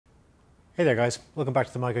Hey there guys, welcome back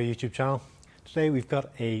to the MIGRO YouTube channel. Today we've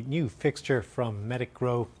got a new fixture from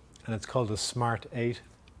MIGRO and it's called the Smart 8.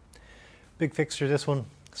 Big fixture this one,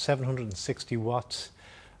 760 watts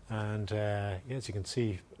and as you can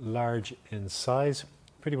see, large in size,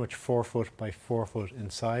 pretty much 4 foot by 4 foot in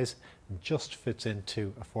size and just fits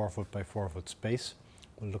into a 4 foot by 4 foot space.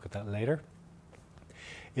 We'll look at that later.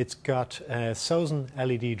 It's got Sozen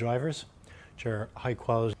LED drivers, which are high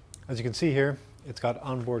quality. As you can see here, it's got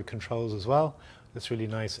onboard controls as well. This really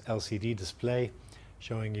nice LCD display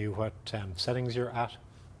showing you what settings you're at.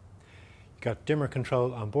 You've got dimmer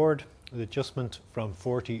control on board with adjustment from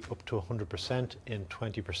 40 up to 100% in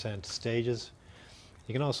 20% stages.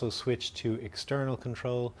 You can also switch to external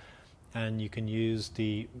control and you can use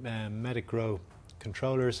the MIGRO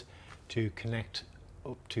controllers to connect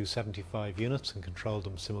up to 75 units and control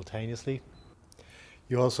them simultaneously.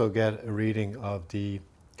 You also get a reading of the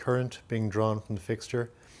current being drawn from the fixture,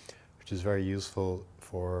 which is very useful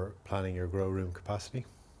for planning your grow room capacity.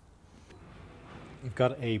 You've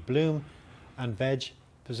got a bloom and veg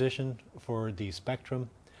position for the spectrum,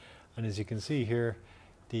 and as you can see here,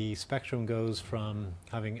 the spectrum goes from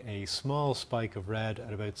having a small spike of red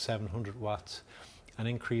at about 700 watts and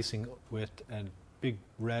increasing with a big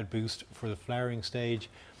red boost for the flowering stage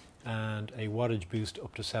and a wattage boost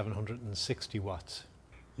up to 760 watts.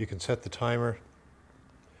 You can set the timer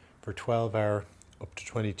for 12-hour up to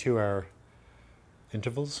 22-hour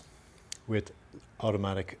intervals with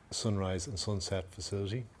automatic sunrise and sunset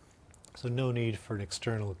facility. So no need for an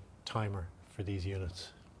external timer for these units.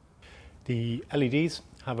 The LEDs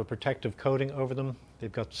have a protective coating over them.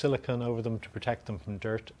 They've got silicone over them to protect them from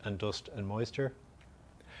dirt and dust and moisture.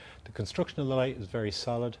 The construction of the light is very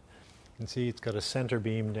solid. You can see it's got a center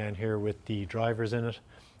beam down here with the drivers in it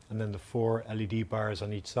and then the 4 LED bars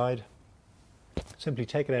on each side. Simply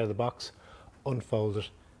take it out of the box, unfold it,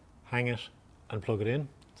 hang it and plug it in.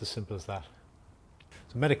 It's as simple as that.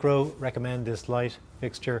 So MIGRO recommend this light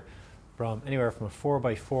fixture from anywhere from a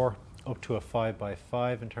 4x4 up to a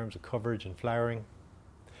 5x5 in terms of coverage and flowering.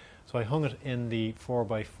 So I hung it in the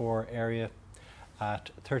 4x4 area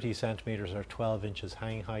at 30 centimeters or 12 inches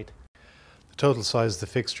hanging height. The total size of the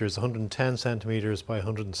fixture is 110 centimeters by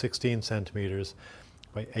 116 centimeters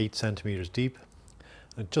by 8 centimeters deep.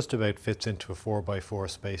 It just about fits into a 4x4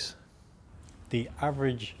 space. The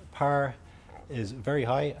average power is very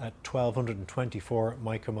high at 1224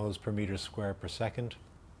 micromoles per meter square per second.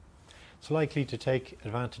 It's likely to take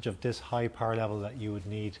advantage of this high power level that you would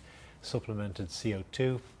need supplemented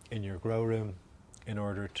CO2 in your grow room in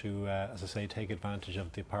order to, as I say, take advantage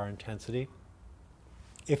of the power intensity.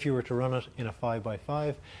 If you were to run it in a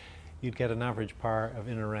 5x5, you'd get an average power of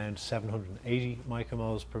in around 780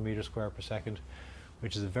 micromoles per meter square per second,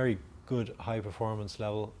 which is a very good high performance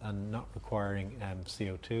level and not requiring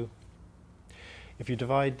CO2. If you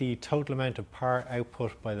divide the total amount of power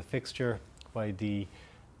output by the fixture by the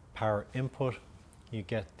power input, you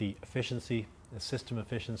get the efficiency, the system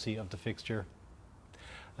efficiency of the fixture,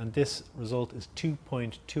 and this result is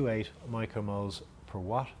 2.28 micromoles per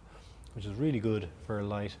watt, which is really good for a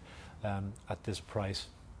light at this price.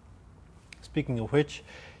 Speaking of which,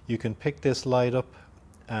 you can pick this light up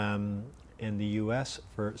in the US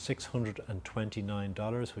for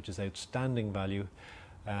 $629, which is outstanding value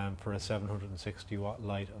for a 760 watt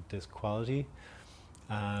light of this quality.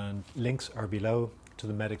 And links are below to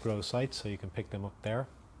the MIGRO site, so you can pick them up there.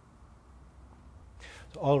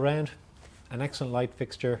 So all around, an excellent light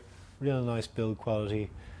fixture, real nice build quality.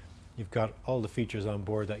 You've got all the features on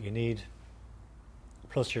board that you need,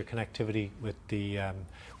 plus your connectivity with the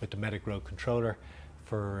MIGRO controller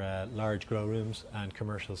for large grow rooms and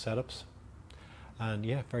commercial setups. And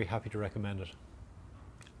yeah, very happy to recommend it.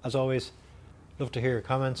 As always, love to hear your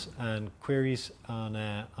comments and queries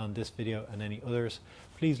on this video and any others.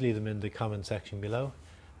 Please leave them in the comment section below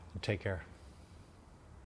and take care.